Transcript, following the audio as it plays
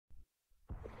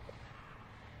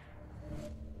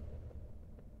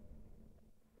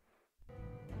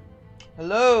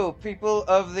Hello, people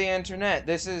of the internet.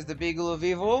 This is the Beagle of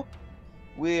Evil.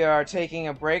 We are taking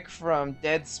a break from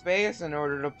Dead Space in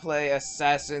order to play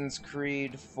Assassin's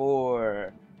Creed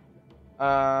 4.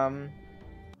 I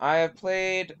have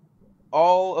played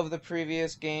all of the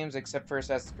previous games except for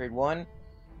Assassin's Creed 1.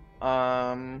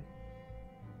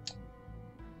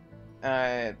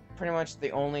 Pretty much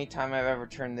the only time I've ever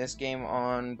turned this game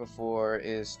on before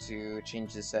is to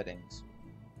change the settings.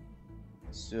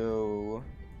 So,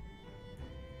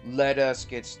 let us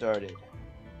get started.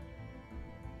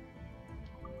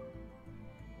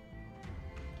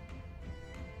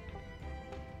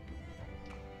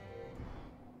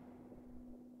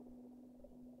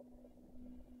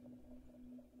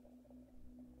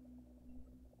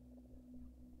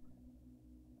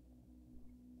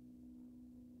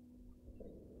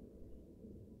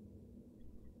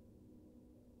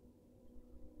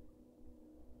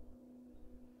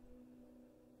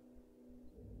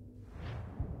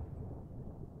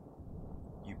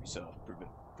 Ubisoft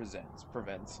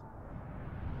prevents.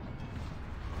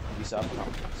 Ubisoft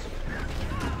conference.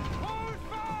 Hold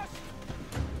fast!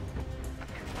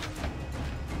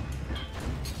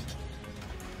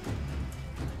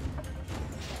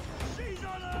 She's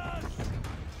on us!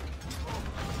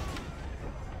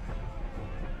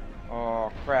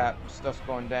 Oh crap, stuff's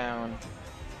going down.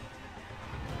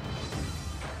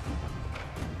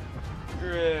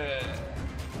 Can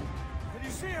you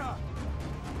see her?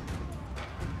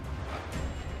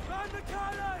 Climb the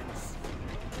cannons!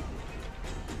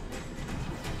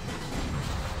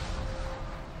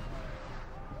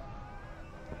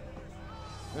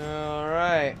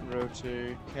 Alright,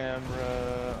 rotate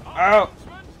camera. Out!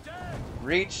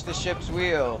 Reach the ship's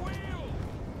wheel.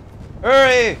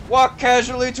 Hurry! Walk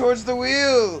casually towards the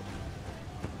wheel!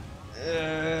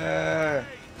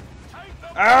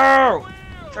 Ow!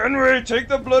 Kenway, take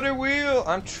the bloody wheel!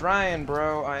 I'm trying,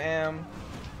 bro. I am.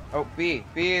 Oh, B.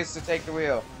 B is to take the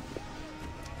wheel.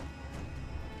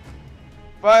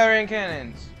 Firing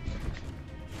cannons!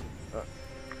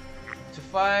 To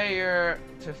fire...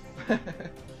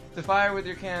 To fire with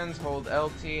your cannons, hold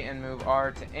LT and move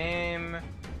R to aim.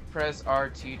 Press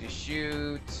RT to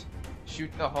shoot. Shoot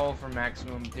the hull for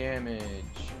maximum damage.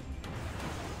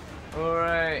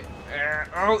 Alright.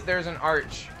 Oh, there's an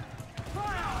arch.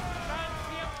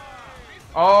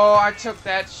 Oh, I took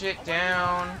that shit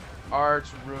down. Arch,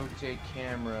 rotate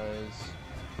cameras.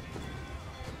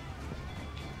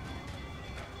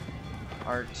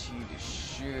 RT to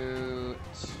shoot.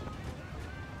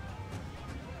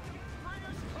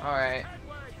 Alright.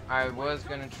 I was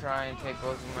gonna try and take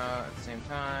both of them out at the same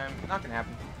time. Not gonna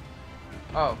happen.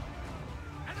 Oh.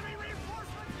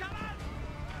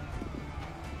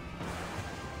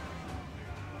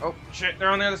 Oh, shit,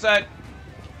 they're on the other side.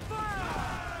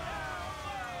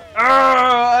 Oh,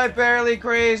 I barely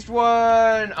grazed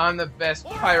one. I'm the best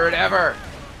pirate ever.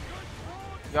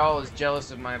 Y'all is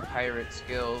jealous of my pirate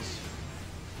skills.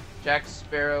 Jack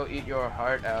Sparrow, eat your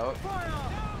heart out.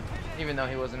 Even though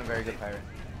he wasn't a very good pirate.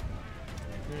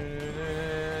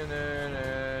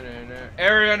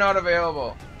 Area not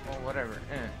available. Well, whatever.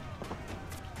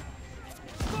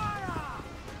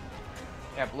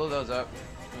 Yeah, blow those up.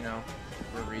 You know,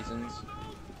 for reasons.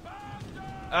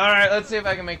 Alright, let's see if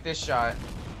I can make this shot.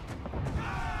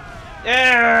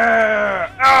 Yeah!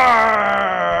 Ah!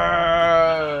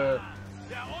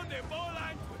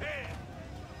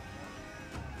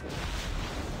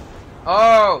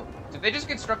 Oh! Did they just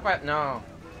get struck by... No.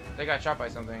 They got shot by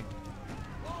something.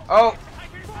 Oh!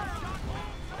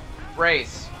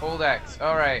 Brace. Hold X.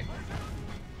 Alright.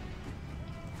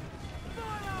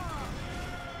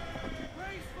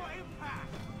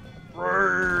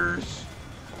 Brace!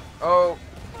 Oh.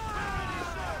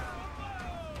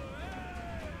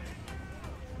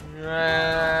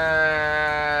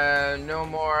 No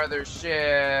more other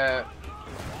shit.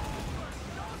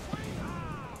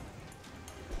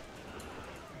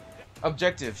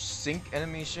 Objective, sink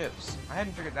enemy ships. I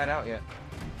hadn't figured that out yet.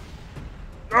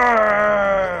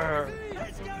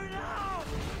 Let's go now!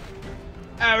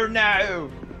 Oh no!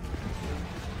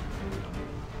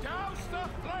 Douse the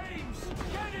flames!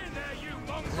 Get in there, you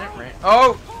mongrel! Isn't it rain?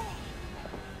 Oh!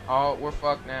 Oh, we're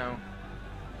fucked now.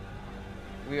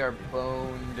 We are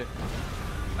boned.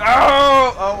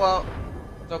 Oh! Oh well.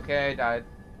 It's okay, I died.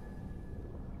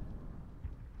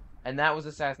 And that was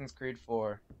Assassin's Creed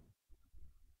 4.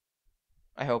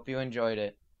 I hope you enjoyed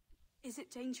it. Is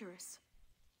it dangerous?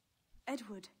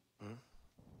 Edward? Hmm?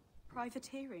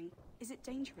 Privateering, is it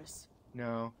dangerous?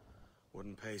 No.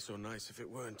 Wouldn't pay so nice if it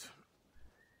weren't.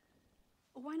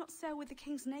 Why not sail with the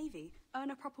King's Navy,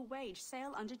 earn a proper wage,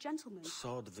 sail under gentlemen?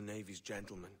 Sod the Navy's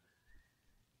gentlemen.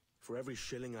 For every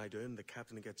shilling I'd earn, the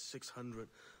captain gets 600.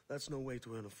 That's no way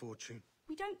to earn a fortune.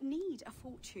 We don't need a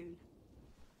fortune.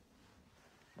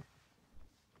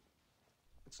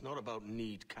 It's not about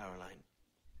need, Caroline.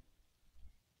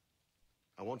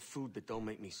 I want food that don't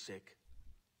make me sick.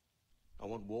 I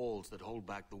want walls that hold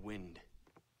back the wind.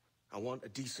 I want a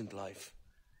decent life.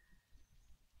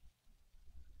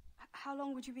 How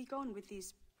long would you be gone with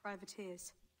these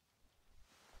privateers?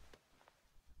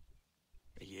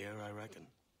 A year, I reckon.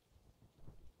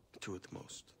 2 at the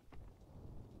most.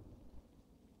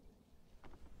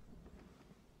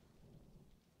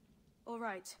 All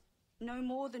right. No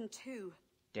more than 2.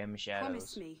 Dim shadows.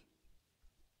 Promise me.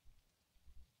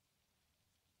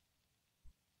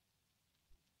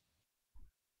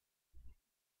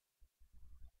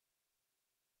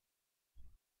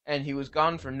 And he was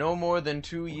gone for no more than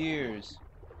 2 years,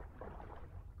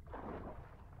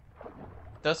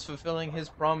 thus fulfilling his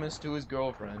promise to his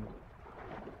girlfriend.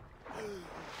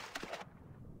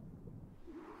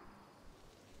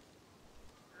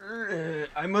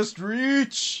 I must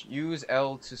reach! Use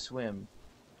L to swim.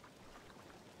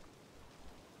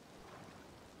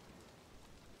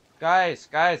 Guys,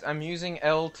 I'm using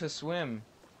L to swim.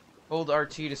 Hold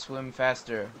RT to swim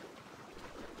faster.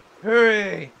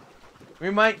 Hurry! We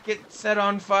might get set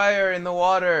on fire in the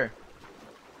water.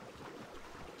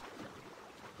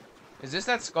 Is this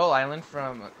that Skull Island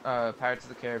from Pirates of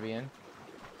the Caribbean?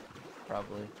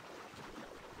 Probably.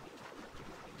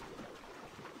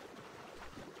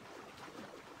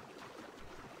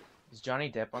 Is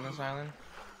Johnny Depp on this island?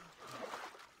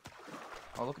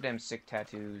 Oh, look at them sick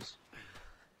tattoos.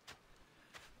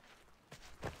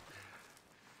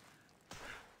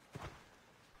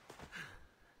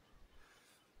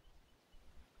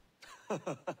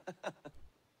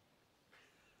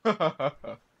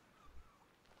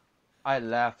 I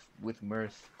laugh with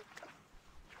mirth.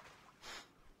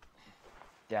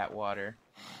 Dat water.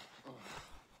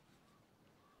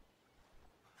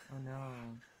 Oh no.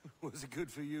 Was it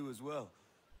good for you as well?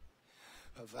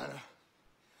 Havana.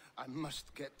 I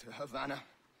must get to Havana.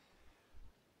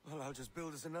 Well, I'll just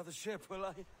build us another ship, will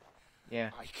I?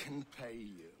 Yeah. I can pay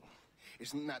you.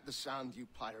 Isn't that the sound you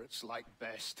pirates like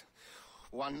best?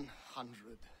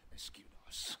 100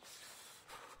 escudos.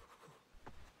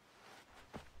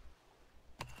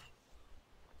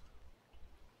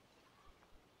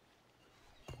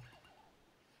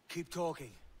 Keep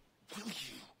talking. Will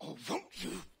you or won't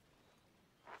you?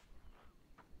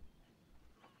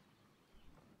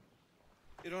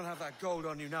 You don't have that gold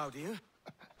on you now, do you?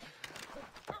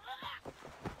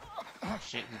 Oh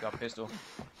shit, he's got a pistol.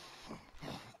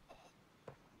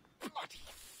 Bloody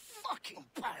fucking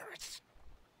pirates!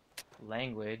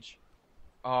 Language.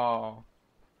 Oh.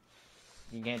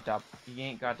 You ain't got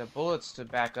the bullets to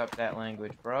back up that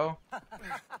language, bro.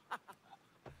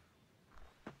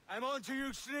 I'm on to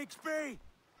you, Sneaksby!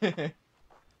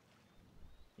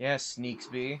 Yes,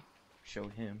 Sneaksby.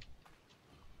 Showed him.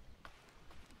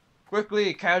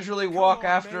 Quickly, casually walk on,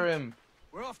 after mate. him.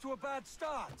 We're off to a bad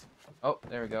start. Oh,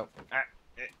 there we go. Ah,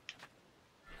 eh.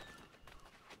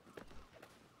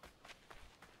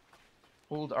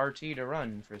 Hold RT to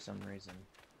run for some reason.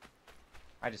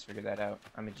 I just figured that out.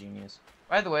 I'm a genius.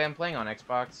 By the way, I'm playing on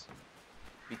Xbox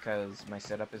because my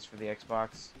setup is for the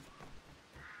Xbox.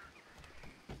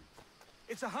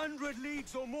 It's 100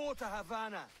 leagues or more to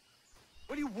Havana.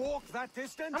 Will you walk that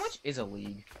distance? How much is a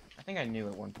league? I think I knew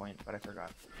at one point, but I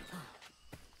forgot.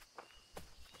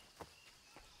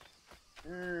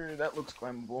 That looks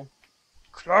climbable.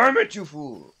 Climb it, you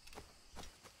fool!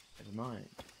 Never mind.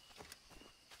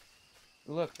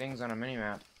 Look, things on a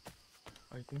minimap.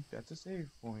 I think that's a save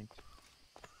point.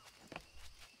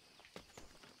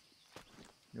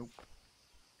 Nope.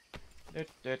 I'm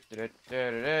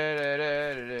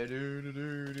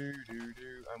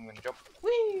gonna jump.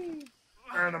 Whee!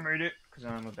 And I made it, because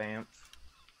I'm a vamp.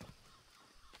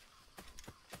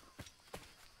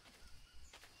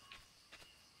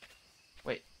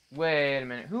 Wait a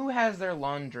minute. Who has their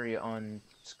laundry on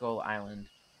Skull Island?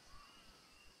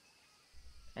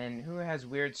 And who has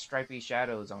weird stripy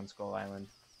shadows on Skull Island?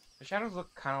 The shadows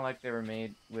look kind of like they were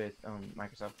made with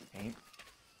Microsoft Paint.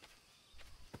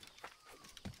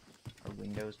 Or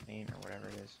Windows Paint, or whatever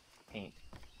it is. Paint.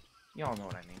 Y'all know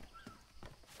what I mean.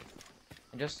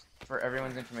 And just for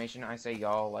everyone's information, I say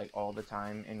y'all like all the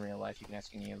time in real life. You can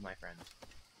ask any of my friends.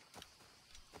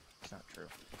 It's not true.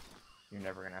 You're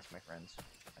never gonna ask my friends.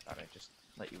 I thought I'd just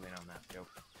let you in on that joke.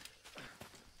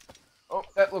 Oh,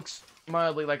 that looks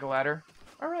mildly like a ladder.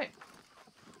 Alright.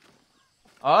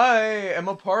 I am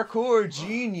a parkour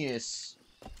genius.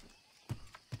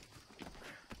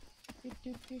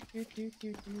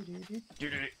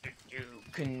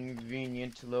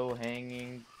 Convenient,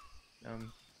 low-hanging.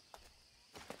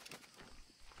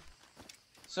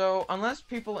 So, unless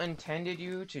people intended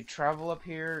you to travel up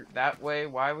here that way,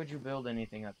 why would you build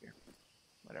anything up here?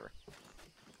 Whatever.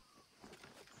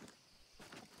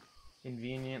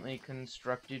 Conveniently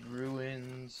constructed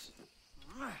ruins.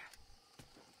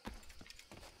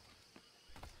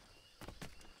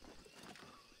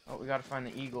 Oh, we gotta find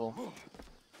the eagle.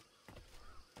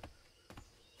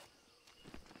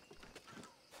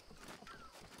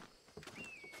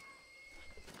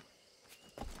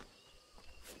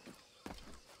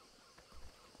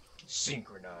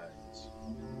 Synchronize.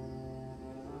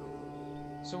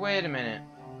 So wait a minute.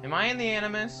 Am I in the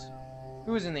Animus?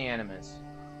 Who's in the Animus?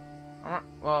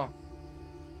 Well,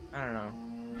 I don't know.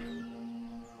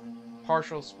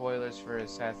 Partial spoilers for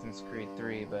Assassin's Creed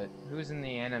 3, but who's in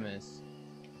the Animus?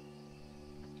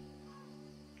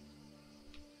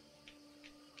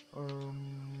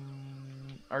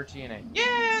 RTNA.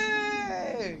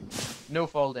 Yay! No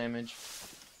fall damage.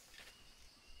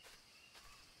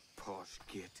 Posh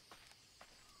git.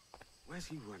 Where's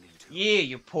he running to? Yeah,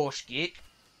 you posh git.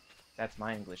 That's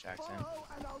my English accent.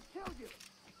 And I'll kill you.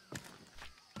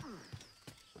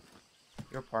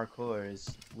 Your parkour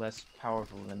is less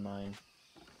powerful than mine.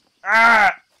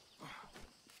 Ah!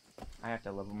 I have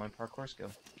to level my parkour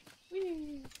skill.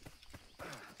 Whee!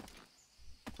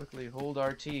 Quickly hold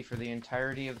RT for the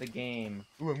entirety of the game.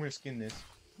 Ooh, I'm gonna skin this.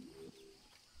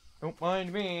 Don't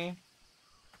mind me.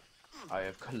 I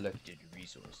have collected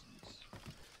resources.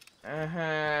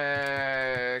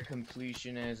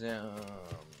 Completionism.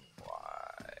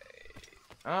 Why?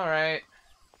 Alright.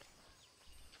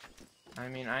 I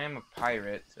mean, I am a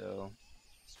pirate, so I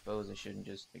suppose I shouldn't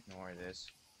just ignore this.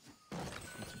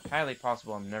 It's entirely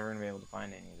possible I'm never going to be able to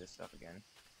find any of this stuff again.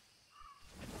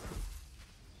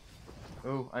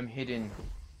 Oh, I'm hidden.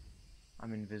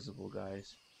 I'm invisible,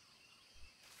 guys.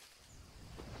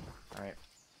 Alright.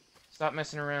 Stop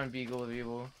messing around, Beagle of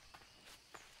Evil.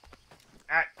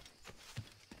 Ah!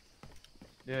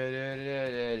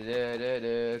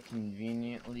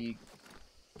 Conveniently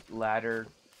ladder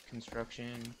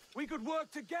construction. We could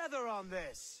work together on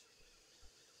this.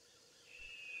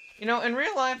 You know, in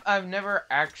real life, I've never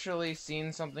actually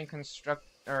seen something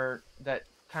that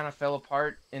kind of fell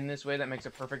apart in this way that makes a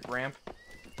perfect ramp. Of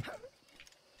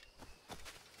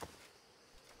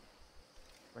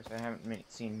course, I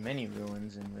haven't seen many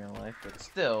ruins in real life, but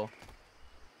still.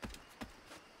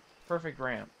 Perfect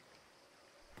ramp.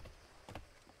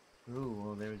 Ooh,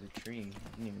 well, there was a tree.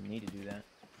 Didn't even need to do that.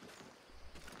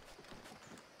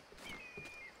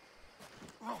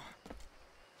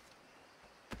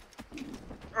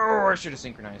 Oh, I should have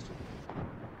synchronized.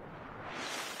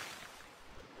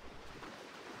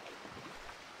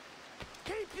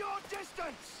 Keep your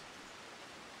distance.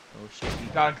 Oh shit, he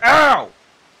got. Ow!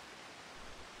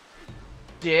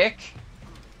 Dick!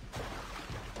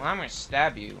 Well, I'm gonna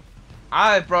stab you.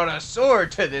 I brought a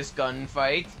sword to this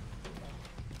gunfight.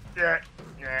 Yeah,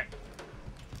 yeah.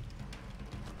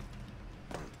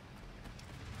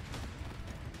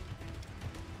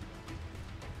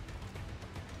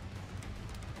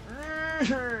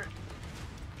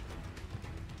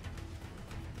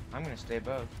 I'm gonna stay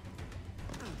above.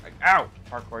 Like, ow!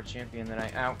 Parkour champion that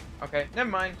I... Ow. Okay, never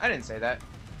mind. I didn't say that.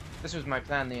 This was my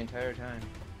plan the entire time.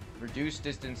 Reduce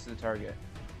distance to the target.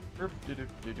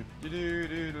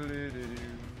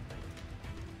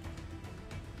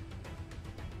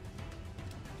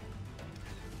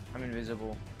 I'm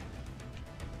invisible.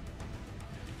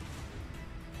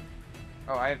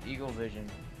 Oh, I have eagle vision,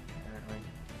 apparently.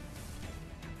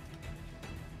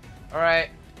 Alright.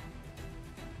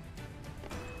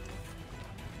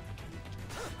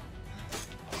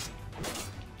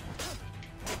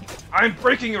 I'm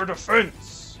breaking your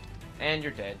defense! And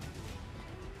you're dead.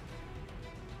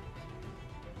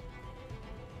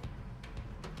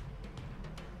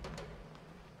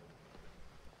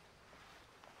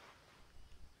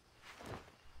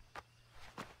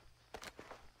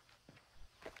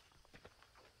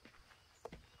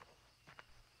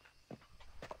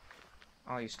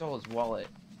 Oh, you stole his wallet,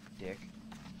 dick.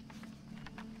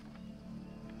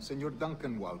 Senor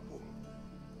Duncan Walpole,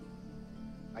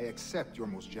 I accept your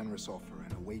most generous offer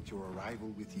and await your arrival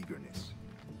with eagerness.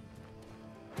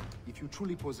 If you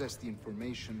truly possess the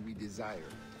information we desire,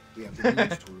 we have the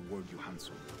means to reward you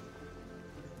handsomely.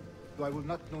 Though I will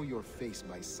not know your face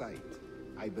by sight,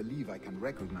 I believe I can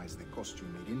recognize the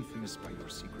costume made infamous by your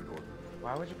secret order.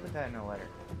 Why would you put that in a letter?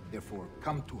 Therefore,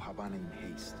 come to Havana in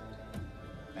haste,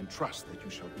 and trust that you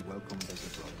shall be welcomed as a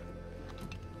brother.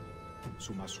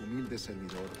 Su más humilde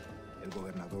servidor, El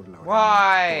gobernador la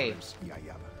Why? Torres y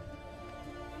Ayala.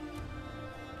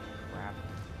 Crap.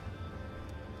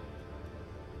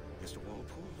 Mr.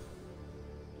 Walpole,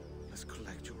 let's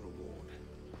collect your reward.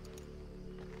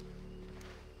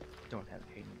 Don't have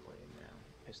Hayden play it now.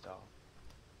 Pissed off.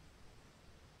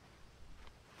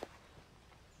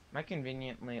 Am I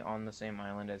conveniently on the same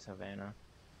island as Havana?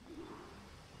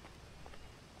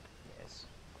 Yes.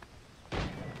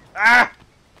 Ah!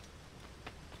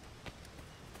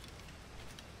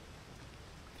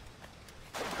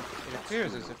 It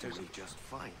appears as if there's Doing just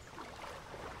fine.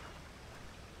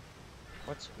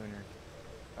 what schooner?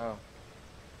 Oh.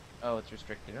 Oh, it's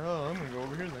restricted. Oh, I'm gonna go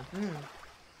over here then.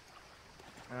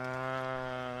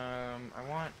 I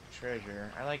want treasure.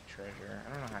 I like treasure. I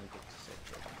don't know how to get to said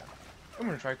treasure. I'm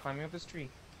gonna try climbing up this tree.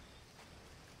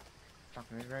 Not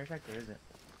gonna be very effective, is it?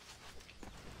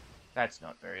 That's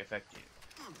not very effective.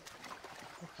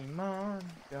 Pokemon,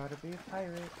 gotta be a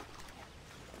pirate.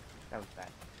 That was bad.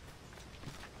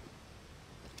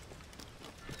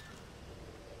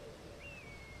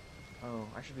 Oh,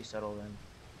 I should be subtle then.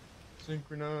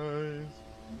 Synchronize.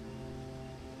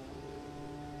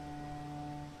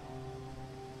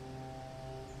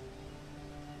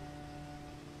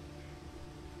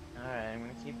 Alright, I'm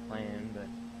gonna keep playing, but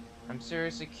I'm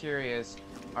seriously curious,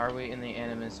 are we in the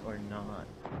Animus or not?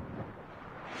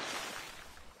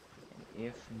 And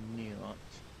if not,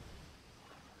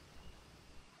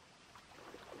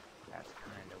 that's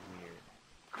kinda weird.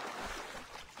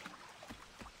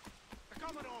 The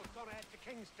Commodore's gone ahead to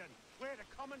Kingston. We're to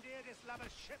commandeer this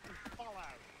lavish ship and follow.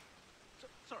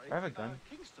 Sorry. I have a gun.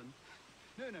 Kingston?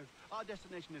 No, our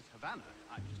destination is Havana.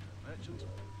 I'm just a merchant.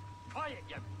 Quiet,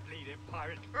 you bleeding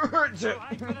pirate. Urgent. So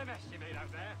I for the mess you made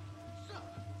out there. Sir,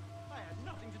 I had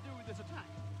nothing to do with this attack.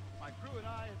 My crew and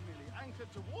I had merely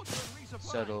anchored to water and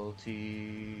resupply.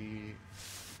 Subtlety.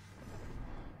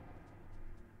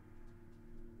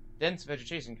 Dense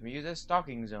vegetation can be used as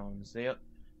stalking zones. They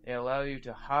allow you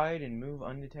to hide and move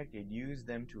undetected. Use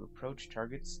them to approach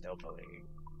targets stealthily.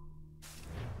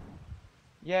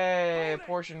 Yay! A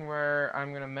portion where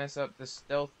I'm gonna mess up the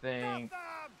stealth thing.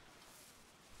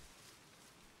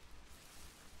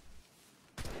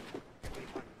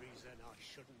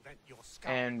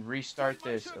 And restart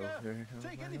this over and over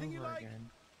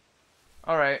again.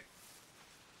 Alright.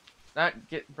 That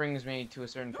brings me to a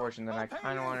certain portion that I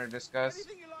kind of want to discuss.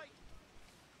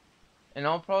 In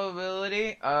all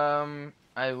probability,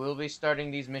 I will be starting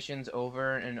these missions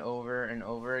over and over and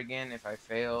over again if I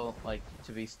fail, like,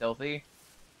 to be stealthy.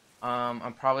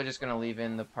 I'm probably just going to leave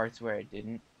in the parts where I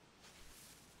didn't.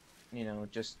 You know,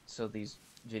 just so these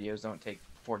videos don't take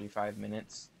 45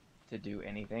 minutes to do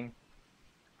anything.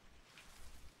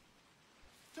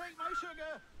 Take my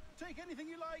sugar. Take anything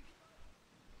you like.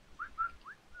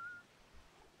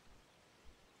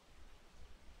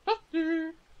 I'll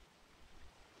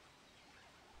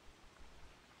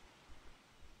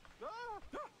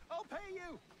pay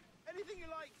you. Anything you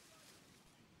like.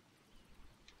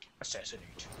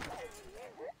 Assassinate.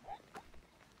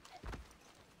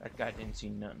 That guy didn't see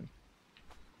none.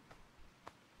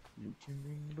 Looting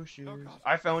the bushes. Oh, God.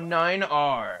 I found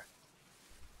 9R.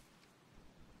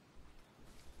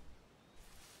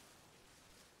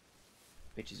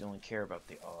 Bitches only care about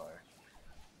the R.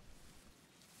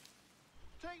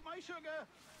 Take my sugar.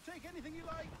 Take anything you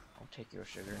like. I'll take your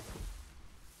sugar.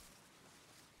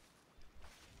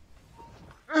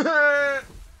 That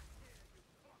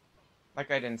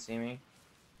guy didn't see me.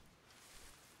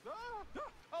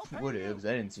 I'll pay Whatevs, you.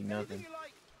 I didn't see Anything nothing. you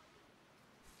like.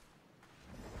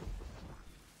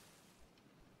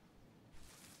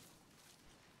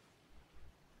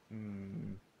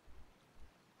 Hmm.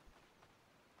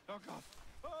 Oh God.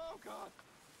 Oh God.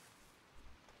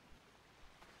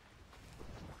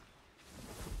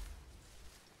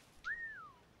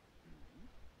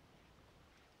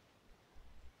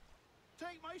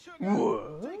 Take my sugar.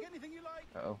 What? Take anything you like.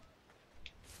 Uh-oh.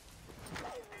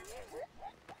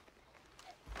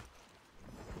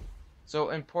 So,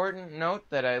 important note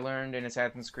that I learned in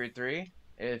Assassin's Creed 3,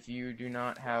 if you do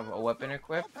not have a weapon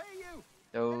equipped, I'll pay you.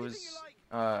 those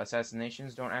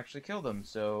assassinations don't actually kill them.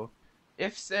 So,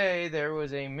 if, say, there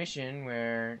was a mission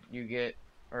where you get,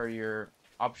 or your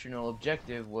optional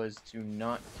objective was to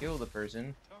not kill the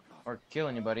person, or kill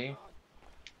anybody,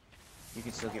 you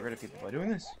can still get rid of people by doing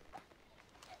this.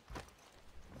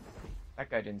 That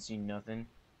guy didn't see nothing.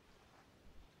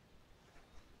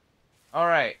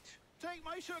 Alright. Take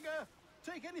my sugar.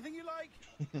 Take anything you like.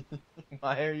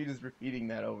 Why are you just repeating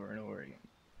that over and over again?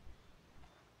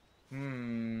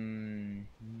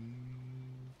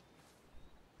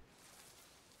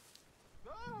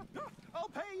 I'll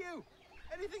pay you.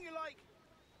 Anything you like.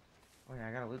 Oh yeah,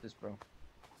 I gotta loot this, bro.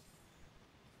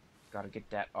 Gotta get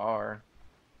that R.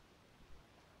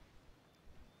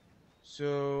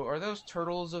 So, are those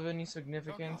turtles of any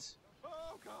significance?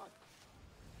 Oh God!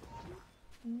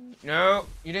 No,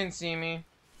 you didn't see me.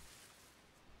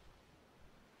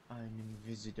 I'm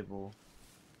invisible.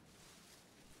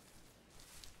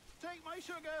 Take my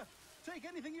sugar. Take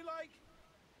anything you like.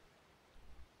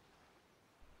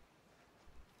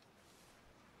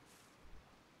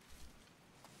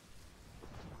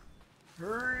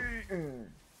 Hurry!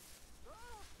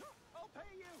 I'll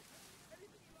pay you.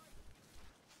 Anything you like.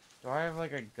 Do I have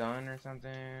like a gun or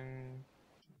something?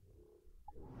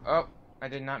 Oh, I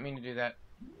did not mean to do that.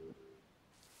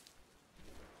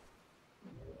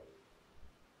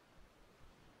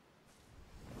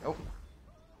 Oh.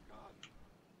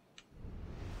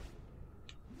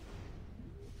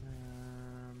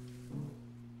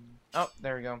 Oh,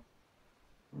 there we go.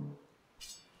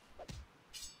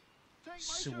 Take my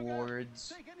Swords.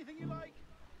 Sugar. Take anything you like.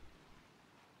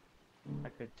 I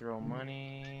could throw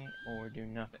money or do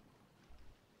nothing.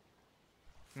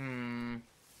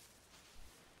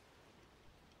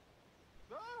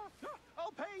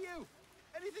 I'll pay you.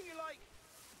 Anything you like.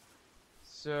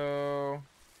 So,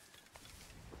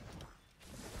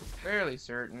 fairly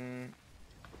certain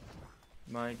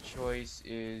my choice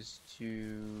is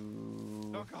to...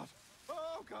 Oh God.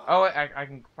 Oh God. Oh, I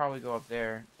can probably go up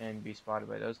there and be spotted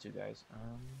by those two guys.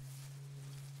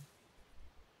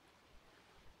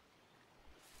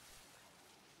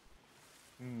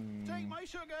 Take my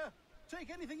sugar. Take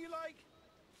anything you like.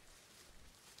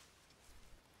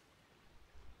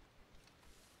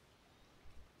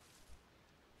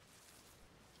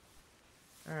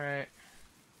 Alright.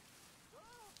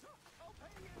 I'll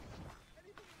pay you.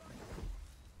 Anything you like.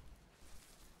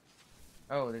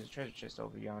 Oh, there's a treasure chest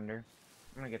over yonder.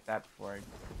 I'm gonna get that before I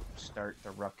start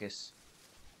the ruckus.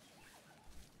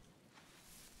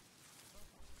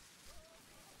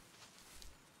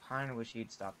 Kinda wish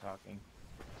he'd stop talking.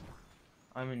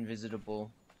 I'm invisible.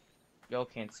 Y'all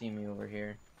can't see me over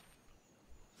here.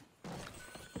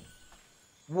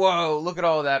 Whoa, look at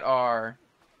all that R.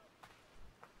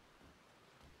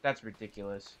 That's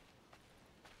ridiculous.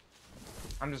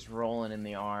 I'm just rolling in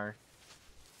the R.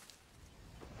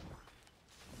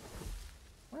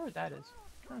 I wonder what that is.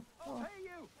 Huh, I'll oh. pay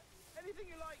you. Anything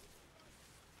you like.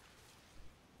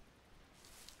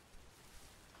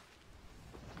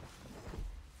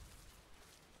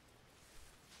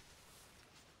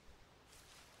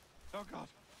 Oh God.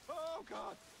 Oh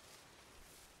God.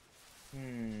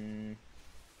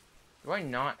 Do I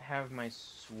not have my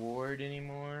sword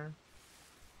anymore?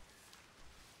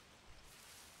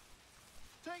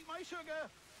 Take my sugar.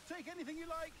 Take anything you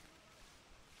like.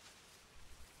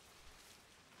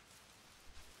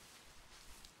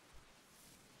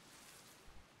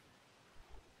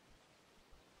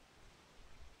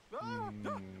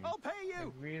 I'll pay you.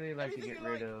 I'd really like Anything to get you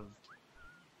rid like. of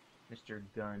Mr.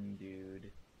 Gun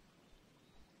Dude.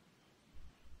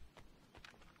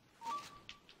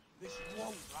 This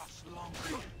won't last long.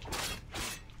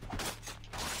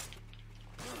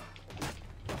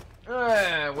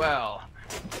 Well,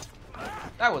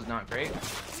 that was not great.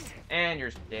 And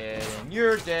you're dead, and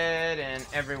you're dead, and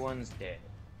everyone's dead.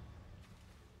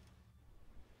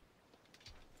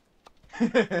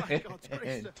 By God's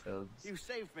grace, sir, Tugs. you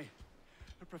saved me.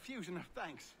 A profusion of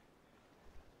thanks.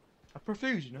 A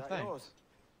profusion of That thanks. yours?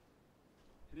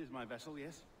 It is my vessel,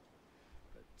 yes.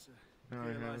 But No, I I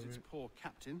realize its haven't. poor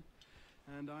captain,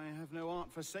 and I have no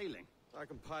art for sailing. I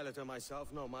can pilot her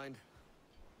myself, no mind.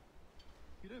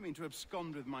 You don't mean to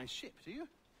abscond with my ship, do you?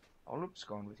 I'll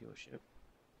abscond with your ship.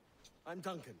 I'm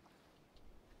Duncan.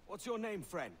 What's your name,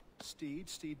 friend? Steed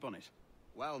Bonnet.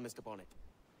 Well, Mr. Bonnet,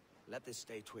 let this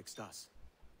stay twixt us.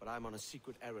 But I'm on a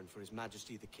secret errand for His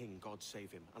Majesty the King, God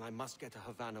save him, and I must get to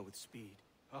Havana with speed.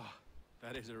 Ah,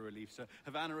 that is a relief, sir.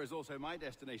 Havana is also my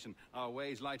destination. Our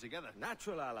ways lie together.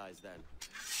 Natural allies, then.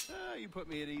 Ah, you put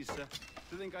me at ease, sir.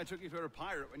 To think I took you for a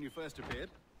pirate when you first appeared.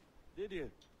 Did you?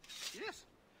 Yes.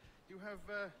 You have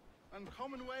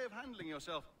uncommon way of handling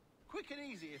yourself. Quick and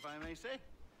easy, if I may say.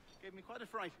 Gave me quite a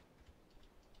fright.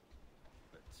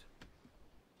 But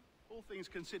all things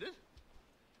considered,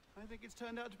 I think it's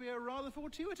turned out to be a rather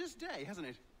fortuitous day, hasn't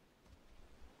it?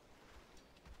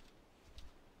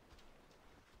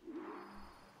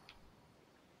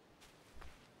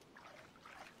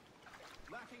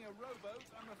 Lacking a rowboat,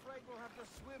 I'm afraid we'll have to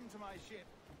swim to my ship.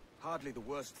 Hardly the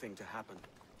worst thing to happen.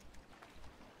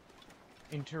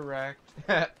 Interact.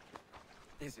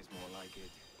 This is more like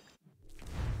it.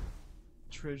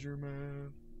 Treasure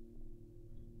map.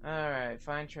 Alright,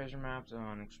 find treasure maps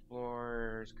on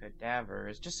explorers,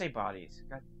 cadavers. Just say bodies.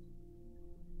 God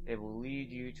They will lead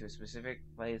you to a specific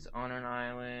place on an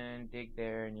island. Dig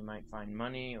there and you might find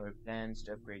money or plans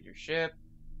to upgrade your ship.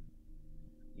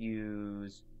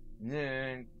 Use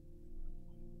to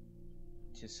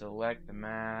select the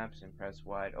maps and press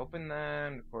wide open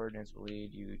them. The coordinates will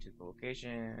lead you to the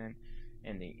location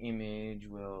and the image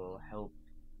will help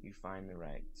you find the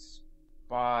right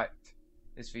spot.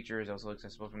 This feature is also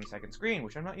accessible from the second screen,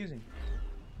 which I'm not using.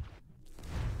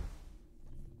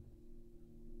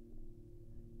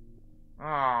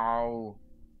 Oh.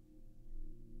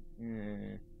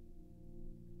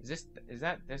 Is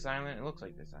that this island? It looks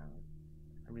like this island.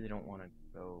 I really don't want to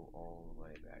go all the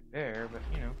way back there, but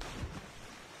you know.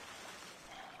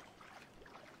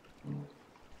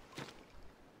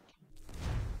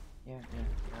 Yeah,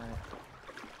 got it.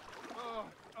 Oh,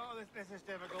 this is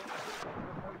difficult.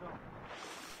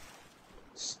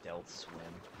 Stealth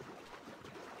swim.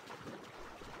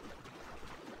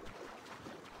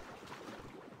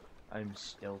 I'm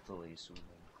stealthily swimming.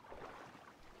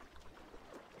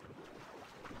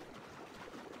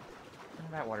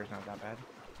 Oh, that water's not that bad.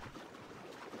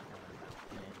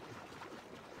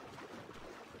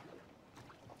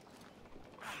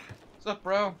 What's up,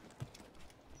 bro?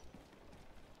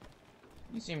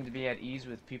 You seem to be at ease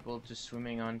with people just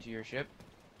swimming onto your ship.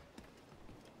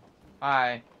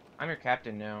 Hi, I'm your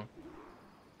captain now.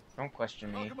 Don't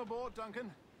question me. Welcome aboard,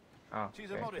 Duncan. Oh,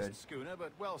 She's okay, a modest good. schooner,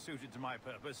 but well suited to my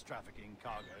purpose, trafficking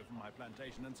cargo from my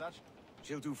plantation and such.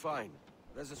 She'll do fine.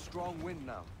 There's a strong wind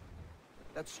now.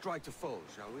 Let's strike to full,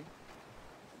 shall we?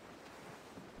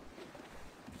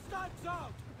 Studs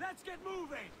out! Let's get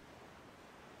moving!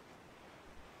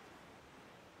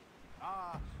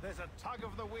 Ah, there's a tug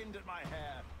of the wind at my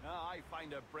hair. I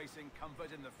find a bracing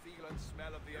comfort in the feel and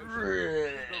smell of the ocean.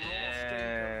 The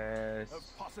raw stink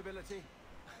of possibility.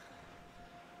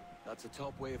 That's a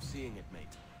top way of seeing it,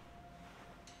 mate.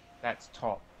 That's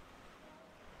top.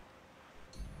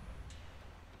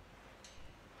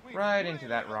 We've Right into really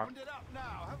that rock. opened it up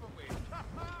now, haven't we?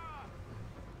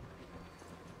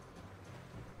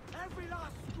 Every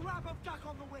last scrap of duck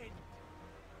on the wind!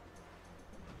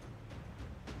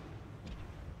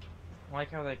 I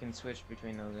like how they can switch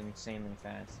between those insanely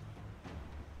fast.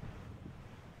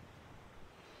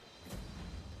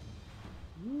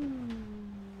 Ooh,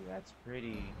 that's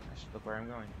pretty. I should look where I'm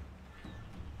going.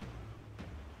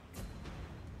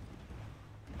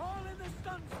 All in the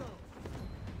stunsail!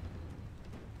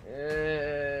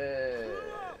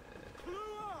 Clue up!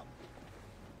 Clue up!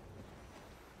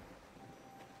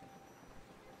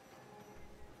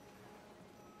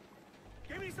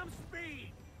 Give me some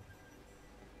speed!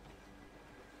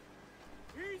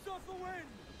 Ease off the wind!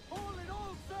 Haul in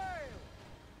all sail!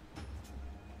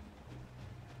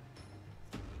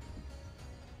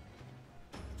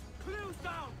 Clews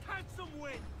down! Catch some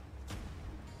wind!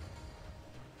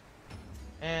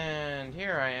 And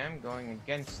here I am going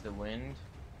against the wind.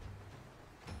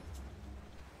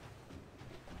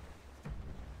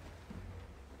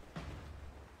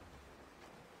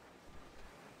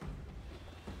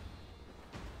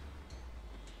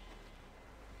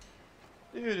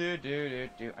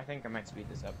 Do. I think I might speed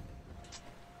this up.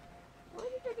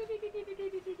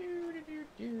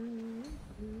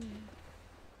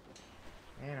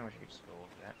 Man, I wish I could just go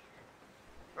over that.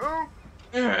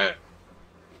 Oh!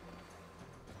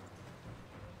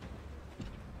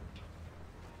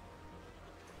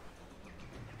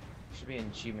 Should be an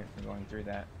achievement for going through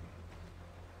that.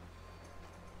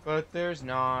 But there's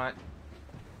not.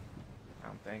 I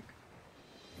don't think.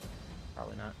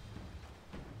 Probably not.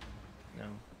 No.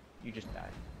 You just died.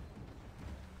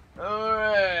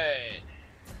 Alright.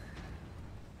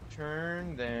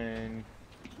 Turn, then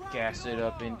gas it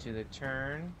up into the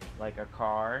turn like a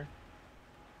car.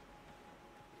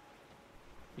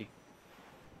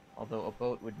 Although a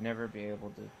boat would never be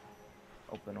able to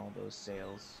open all those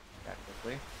sails that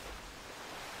quickly.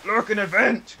 Look, an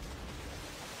event!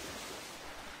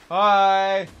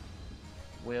 Hi!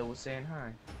 Whale was saying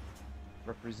hi.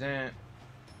 Represent.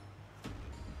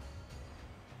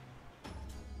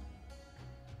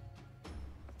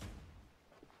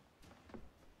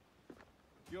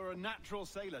 You're a natural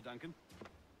sailor, Duncan.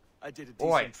 I did a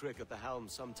Boy. decent trick at the helm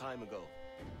some time ago.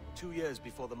 2 years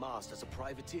before the mast as a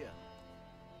privateer.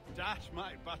 Dash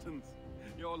my buttons.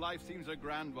 Your life seems a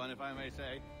grand one, if I may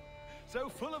say. So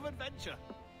full of adventure.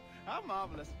 How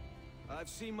marvelous. I've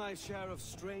seen my share of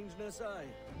strangeness, aye.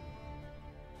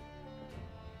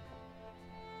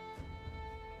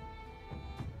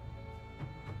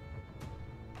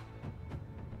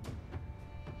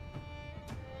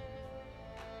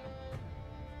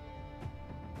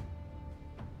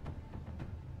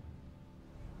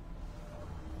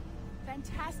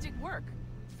 Fantastic work.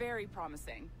 very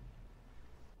promising.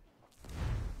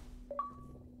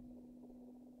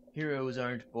 Heroes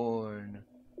aren't born.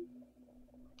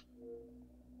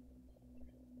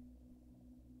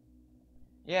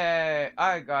 Yay!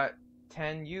 I got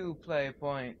 10 Uplay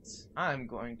points. I'm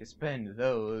going to spend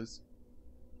those.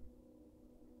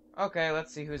 Okay,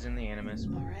 let's see who's in the Animus.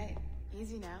 All right,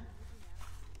 easy now.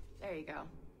 There you go.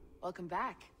 Welcome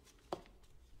back.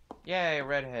 Yay,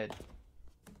 redhead.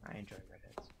 I enjoy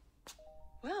redheads.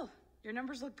 Well, your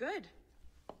numbers look good.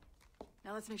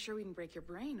 Now let's make sure we can break your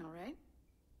brain, all right?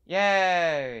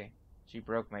 Yay! She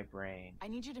broke my brain. I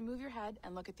need you to move your head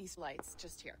and look at these lights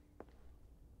just here.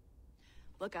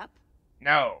 Look up.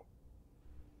 No!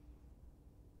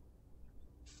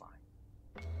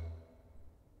 Fine.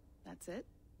 That's it.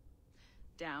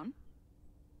 Down.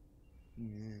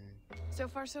 Mm. So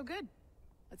far, so good.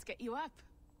 Let's get you up.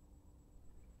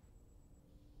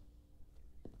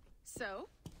 So,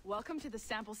 welcome to the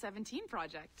Sample 17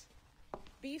 project.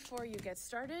 Before you get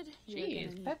started, you're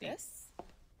gonna need this.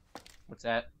 What's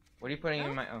that? What are you putting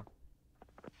in my... Oh.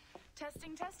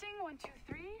 Testing, testing. 1, 2,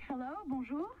 3. Hello,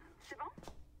 bonjour. C'est bon?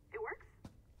 It works?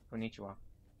 Konnichiwa.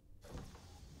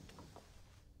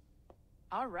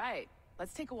 All right,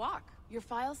 let's take a walk. Your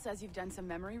file says you've done some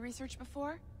memory research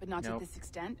before, but not to this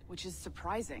extent, which is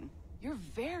surprising. You're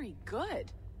very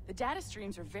good. The data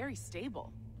streams are very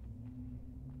stable.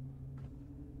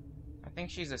 I think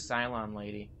she's a Cylon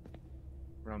lady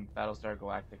from Battlestar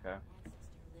Galactica.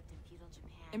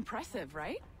 Impressive,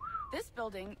 right? This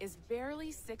building is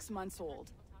barely 6 months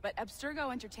old, but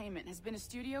Abstergo Entertainment has been a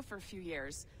studio for a few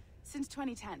years, since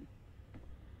 2010.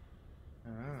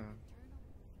 Oh.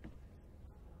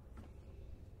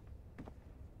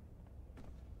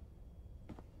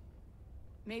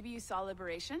 Maybe you saw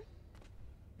Liberation?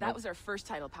 That was our first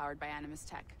title powered by Animus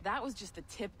Tech. That was just the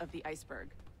tip of the iceberg.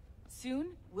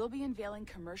 Soon, we'll be unveiling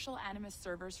commercial Animus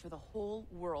servers for the whole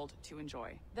world to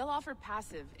enjoy. They'll offer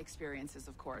passive experiences,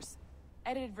 of course.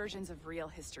 Edited versions of real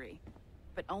history.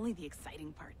 But only the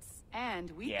exciting parts. And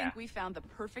we think we found the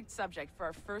perfect subject for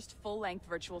our first full-length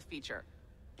virtual feature.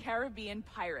 Caribbean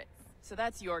Pirates. So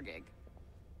that's your gig.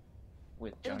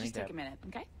 With It'll Johnny just Depp. take a minute,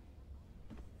 okay?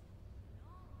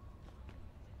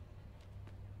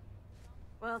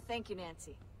 Well, thank you,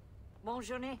 Nancy. Bonne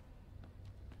journée.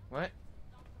 What?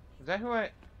 Is that who I...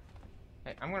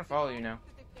 Hey, I'm gonna follow you now.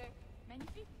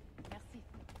 Magnifique. Merci.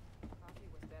 Coffee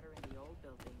was better in the old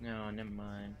building. No, never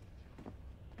mind.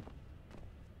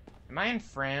 Am I in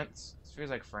France? This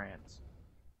feels like France.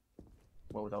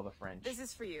 What with all the French? This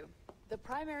is for you. The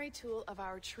primary tool of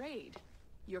our trade.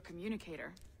 Your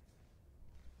communicator.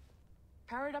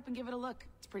 Power it up and give it a look.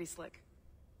 It's pretty slick.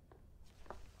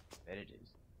 Bet it is.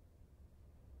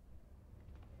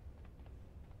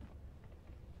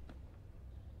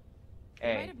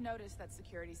 You might have noticed that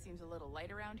security seems a little light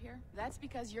around here. That's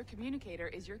because your communicator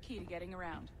is your key to getting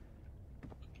around.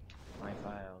 My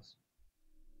files.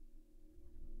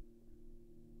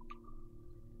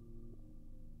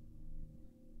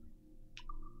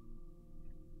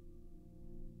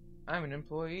 I'm an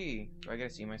employee. Do I get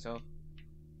to see myself?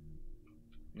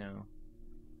 No.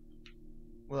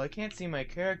 Well, I can't see my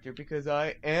character because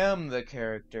I am the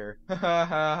character. Ha ha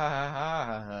ha ha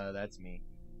ha ha. That's me.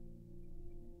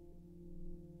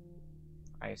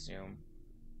 I assume.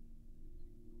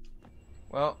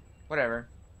 Well, whatever.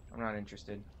 I'm not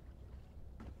interested.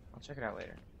 I'll check it out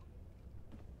later.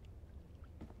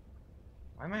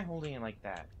 Why am I holding it like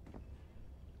that?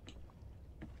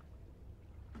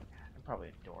 I'm probably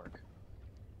a dork.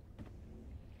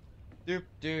 Doop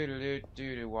doo doo doo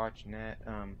doo doo. Watch net.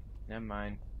 Never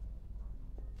mind.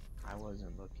 I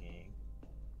wasn't looking.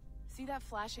 See that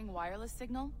flashing wireless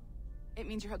signal? It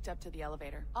means you're hooked up to the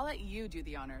elevator. I'll let you do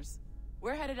the honors.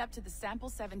 We're headed up to the Sample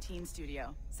 17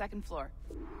 studio, 2nd floor.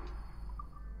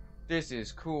 This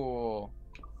is cool.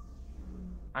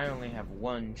 I only have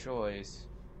one choice.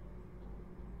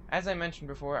 As I mentioned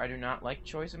before, I do not like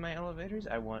choice in my elevators.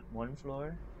 I want one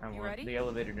floor. I want ready? the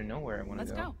elevator to know where I want to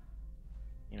Let's go. go.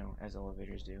 You know, as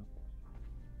elevators do.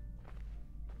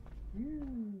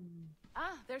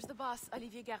 Ah, there's the boss,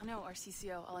 Olivier Garneau, our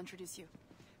CCO. I'll introduce you.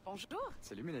 Bonjour.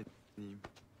 Salut Mélanie.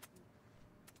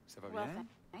 Ça va Well, bien?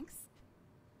 thanks.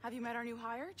 Have you met our new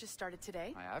hire? Just started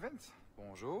today. I haven't.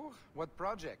 Bonjour. What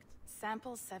project?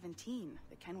 Sample 17,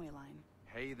 the Kenway line.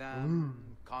 Hey then,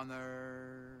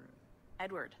 Connor.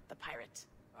 Edward, the pirate.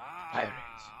 Pirates.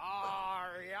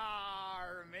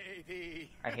 Yar,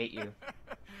 matey. I hate you.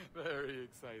 Very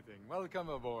exciting. Welcome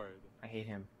aboard. I hate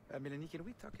him. Mélanie, can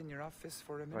we talk in your office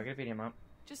for a Do I minute? get to beat him up?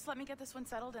 Just let me get this one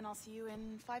settled and I'll see you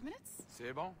in 5 minutes.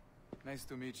 C'est bon. Nice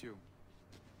to meet you.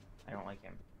 I don't like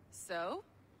him. So,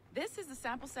 This is the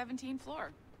Sample 17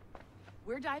 floor.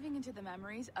 We're diving into the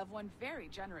memories of one very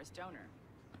generous donor,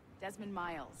 Desmond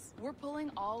Miles. We're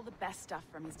pulling all the best stuff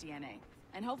from his DNA.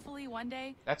 And hopefully one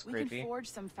day, we can forge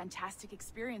some fantastic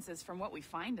experiences from what we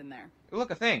find in there. Ooh, look,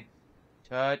 a thing.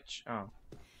 Touch. Oh.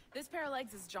 This pair of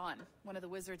legs is John, one of the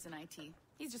wizards in IT.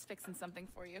 He's just fixing something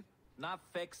for you. Not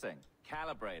fixing,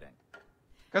 calibrating.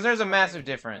 Because there's a massive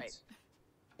difference.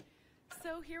 Right.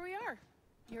 So here we are,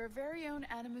 your very own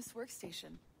Animus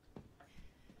workstation.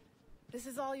 This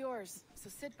is all yours, so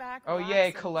sit back, oh relax, yay,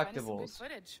 and find us some good collectibles.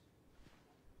 footage.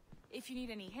 If you need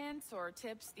any hints or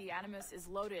tips, the Animus is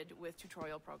loaded with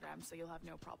tutorial programs, so you'll have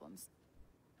no problems.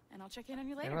 And I'll check in on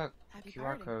you later. Hey, look, Happy QR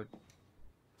pirating. code.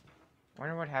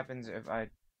 Wonder what happens if I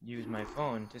use my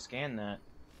phone to scan that.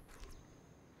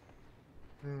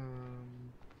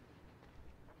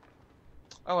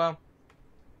 Oh well.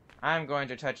 I'm going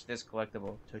to touch this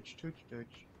collectible. Touch, touch,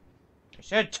 touch. I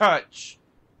said touch!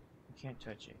 You can't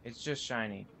touch it. It's just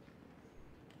shiny.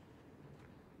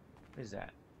 What is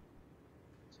that?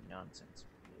 It's nonsense.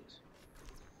 It is.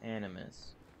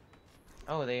 Animus.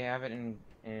 Oh, they have it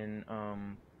in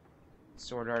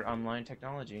Sword Art Online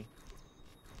technology.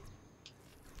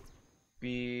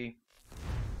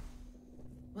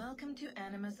 Welcome to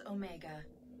Animus Omega,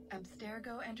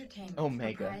 Abstergo Entertainment's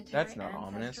Omega. That's not proprietary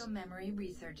ominous. ancestral memory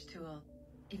research tool.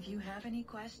 If you have any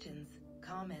questions,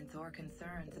 comments, or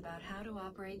concerns about how to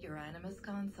operate your Animus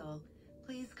console,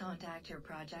 please contact your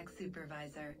project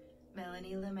supervisor,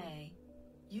 Melanie LeMay.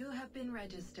 You have been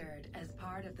registered as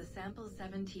part of the Sample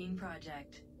 17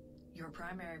 project. Your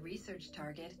primary research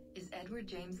target is Edward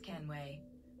James Kenway,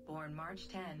 born March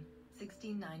 10,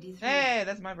 1693. Hey,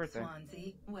 that's my birthday.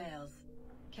 Swansea, Wales.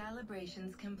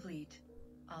 Calibrations complete.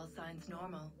 All signs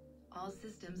normal. All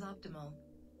systems optimal.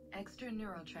 Extra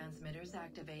neurotransmitters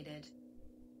activated.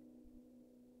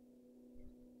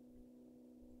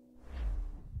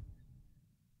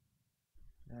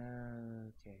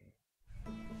 Okay.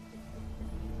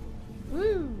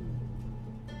 Woo!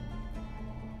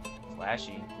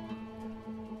 Flashy.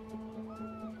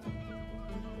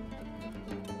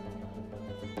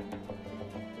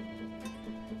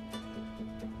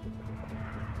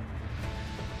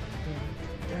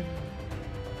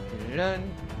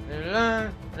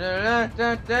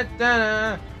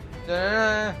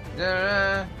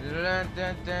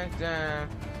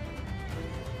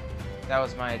 That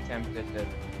was my attempt at the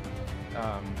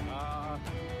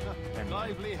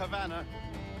lively Havana.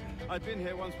 I've been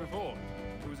here once before.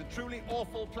 It was a truly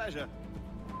awful pleasure.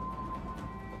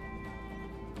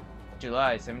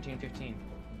 July 1715.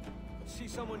 See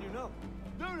someone you know?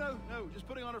 No, just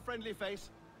putting on a friendly face.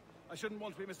 I shouldn't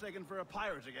want to be mistaken for a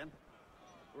pirate again.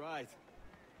 Right.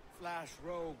 Flash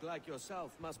rogue like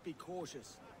yourself must be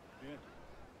cautious. Yeah.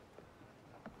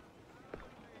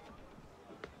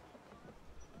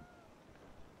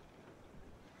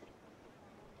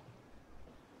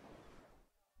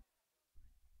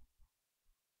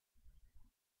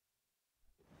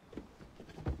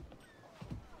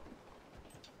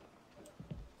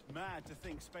 Mad to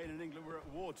think Spain and England were at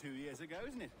war 2 years ago,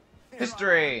 isn't it?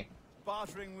 History!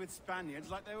 Bartering with Spaniards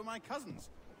like they were my cousins.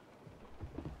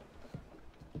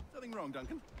 Nothing wrong,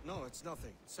 Duncan? No, it's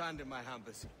nothing. Sand in my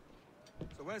hampers.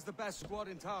 So where's the best squad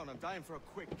in town? I'm dying for a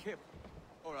quick kip.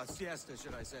 Or a siesta,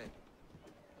 should I say.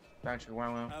 Patrick,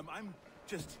 wow. I'm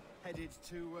just headed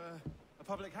to a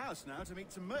public house now to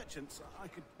meet some merchants. I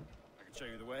could show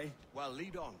you the way. Well,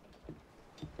 lead on.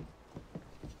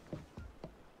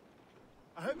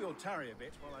 I hope you'll tarry a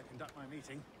bit while I conduct my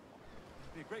meeting.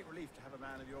 It'd be a great relief to have a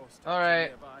man of your stature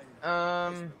Alright,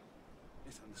 nearby.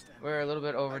 we're a little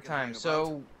bit over time,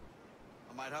 so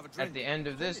I might have a drink. at the end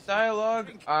of this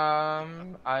dialogue,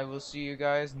 I will see you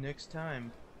guys next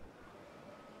time.